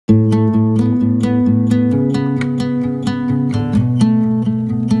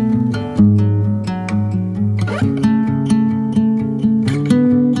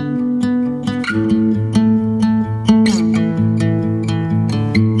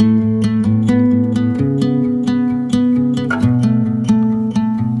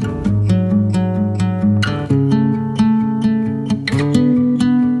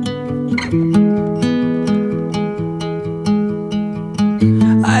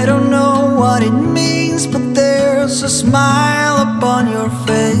what it means, but there's a smile upon your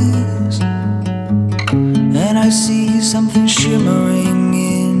face, and I see something shimmering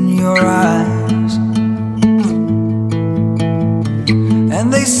in your eyes.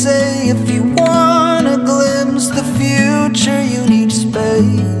 And they say if you want to glimpse the future, you need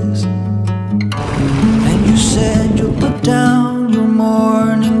space. And you said you'll put down your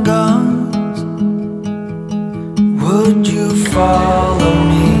morning guns. Would you follow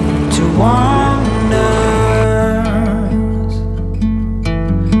me to wonders?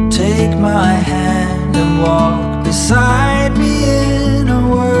 Take my hand and walk beside me in a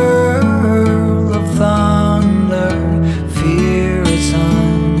world of thunder. Fear is an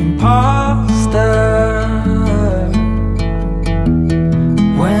imposter.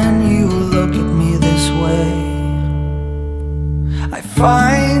 When you look at me this way, I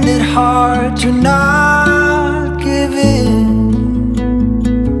find it hard to not give in.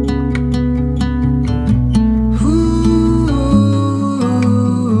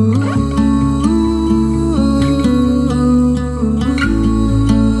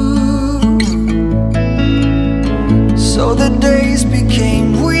 So the days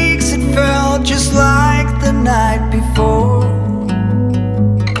became weeks, it felt just like the night before.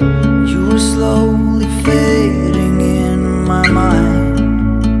 You were slowly fading in my mind.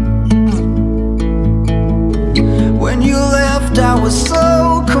 When you left, I was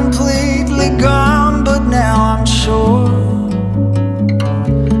so completely gone, but now I'm sure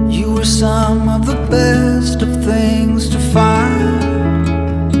you were some of the best of things to find.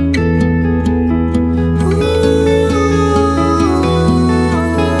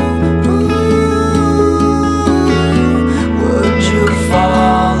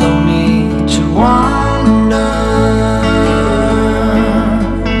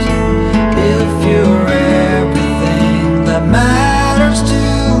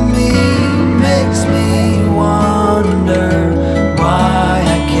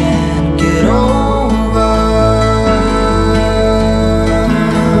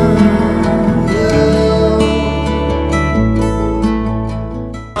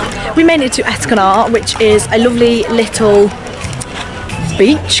 We made it to Escanar, which is a lovely little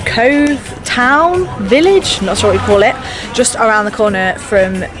beach, cove, town, village, not sure what you call it, just around the corner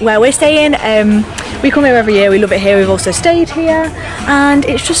from where we're staying. We come here every year, we love it here, we've also stayed here, and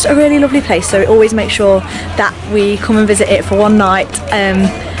it's just a really lovely place, so we always make sure that we come and visit it for one night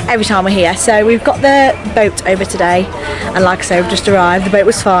every time we're here. So we've got the boat over today, and like I say, we've just arrived. The boat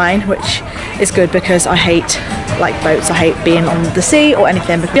was fine, which is good because I hate boats, I hate being on the sea or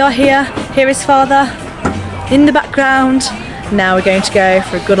anything. But we are here, here is Father in the background. Now we're going to go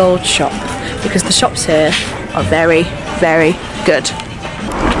for a good old shop, because the shops here are very, very good.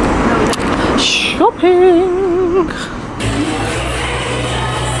 Shopping!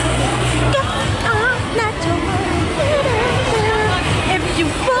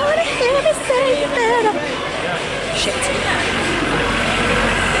 Shit.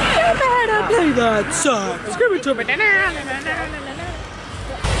 You better play that song. Give it to me.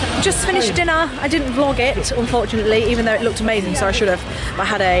 Just finished dinner. I didn't vlog it, unfortunately, even though it looked amazing, so I should have. I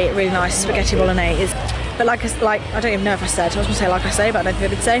had a really nice spaghetti bolognese. But I don't even know if I said. I was going to say like I say, but I don't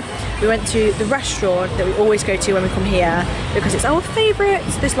think I did say. We went to the restaurant that we always go to when we come here because it's our favourite.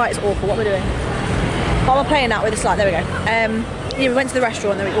 This light is awful. What am I doing? Oh, I'm playing that with this light. There we go. Yeah, we went to the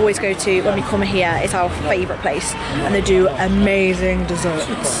restaurant that we always go to when we come here. It's our favourite place, and they do amazing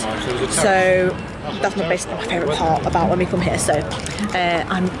desserts. So that's basically my favourite part about when we come here. So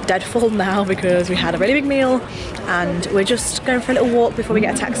I'm dead full now because we had a really big meal, and we're just going for a little walk before we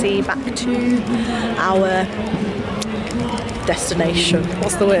get a taxi back to our destination.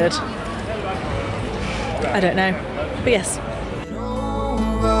 What's the word? I don't know, but yes.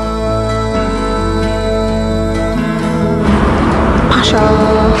 Pasha.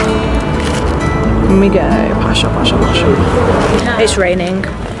 We go. Pasha, Pasha, Pasha. It's raining.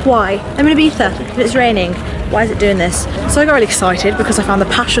 Why? I'm in Ibiza. If it's raining, why is it doing this? So I got really excited because I found the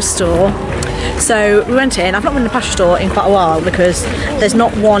Pasha store. So we went in. I've not been in the Pasha store in quite a while because there's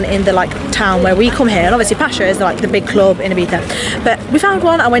not one in the town where we come here, and obviously Pasha is the big club in Ibiza. But we found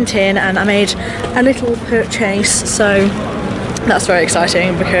one. I went in and I made a little purchase. So that's very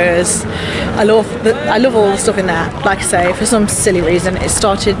exciting because I love all the stuff in there. Like I say, for some silly reason it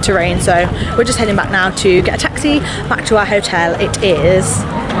started to rain, so we're just heading back now to get a taxi back to our hotel. It is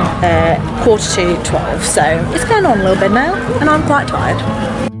 11:45, so it's going on a little bit now and I'm quite tired.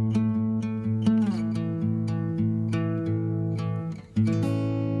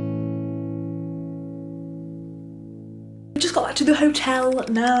 back to the hotel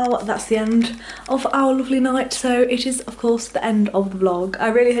now. That's the end of our lovely night, so it is of course the end of the vlog. I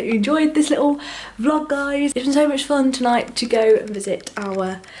really hope you enjoyed this little vlog, guys. It's been so much fun tonight to go and visit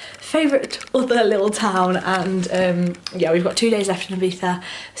our favourite other little town, and yeah, we've got 2 days left in Ibiza,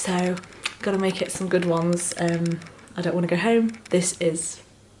 so gotta make it some good ones. I don't want to go home. This is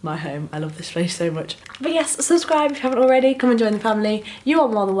my home. I love this place so much. But yes, subscribe if you haven't already. Come and join the family. You are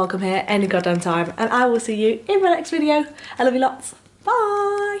more than welcome here any goddamn time, and I will see you in my next video. I love you lots.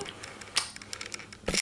 Bye.